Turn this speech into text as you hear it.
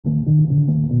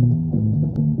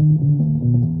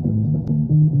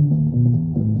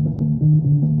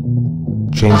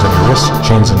Chains on your wrists,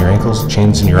 chains on your ankles,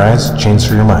 chains in your eyes, chains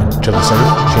for your mind. To the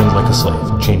earth, chained like a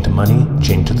slave. Chained to money,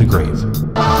 chained to the grave.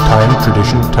 Time,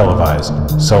 tradition,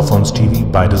 televised. Cell phones,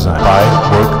 TV, by design. Buy,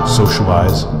 work,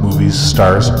 socialize, movies,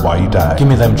 stars, why you die. Give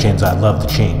me them chains, I love the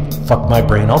chain. Fuck my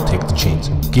brain, I'll take the chains.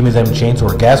 Give me them chains,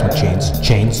 orgasmic chains.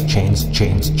 Chains, chains,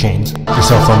 chains, chains. Your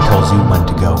cell phone tells you when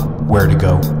to go, where to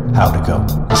go, how to go.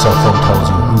 Your cell phone tells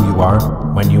you who you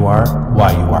are, when you are,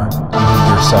 why you are. You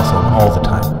need your cell phone all the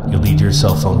time. You'll need your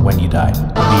cell phone when you die.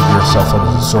 You'll need your cell phone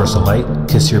as a source of light.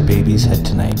 Kiss your baby's head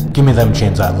tonight. Give me them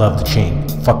chains, I love the chain.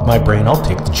 Fuck my brain, I'll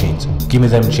take the chains. Give me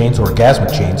them chains,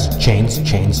 orgasmic chains. Chains,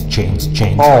 chains, chains,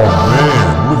 chains. Oh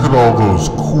man, look at all those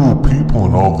cool people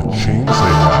and all the chains they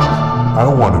have.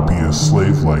 I want to be a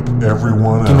slave like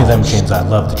everyone else. Give me them chains, I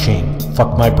love the chain.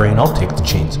 Fuck my brain, I'll take the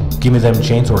chains. Give me them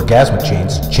chains, orgasmic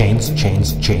chains. Chains,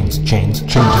 chains, chains, chains.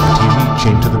 Chain to the TV,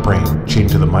 chain to the brain. Chain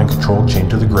to the mind control, chain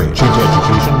to the grave. Chain to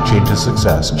education, chain to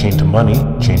success. Chain to money,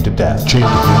 chain to death. Chain to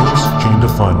games, chain to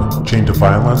fun. Chain to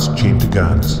violence, chain to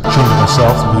guns. Chain to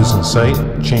myself, losing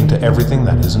sight. Chain to everything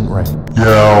that isn't right.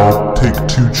 Yeah, I'll take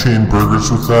 2 chain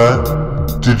burgers with that.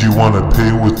 Did you want to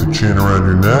pay with the chain around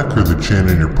your neck or the chain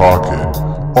in your pocket?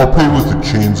 I'll pay with the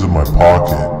chains in my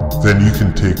pocket. Then you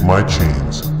can take my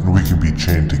chains and we can be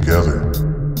chained together.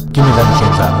 Give me them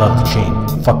chains, I love the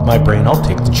chain. Fuck my brain, I'll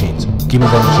take the chains. Give me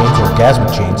them chains,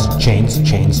 orgasmic chains. Chains,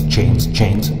 chains, chains,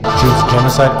 chains. Chains of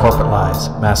genocide, corporate lies.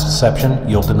 Mass deception,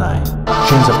 you'll deny.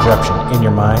 Chains of corruption, in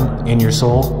your mind, in your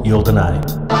soul, you'll deny.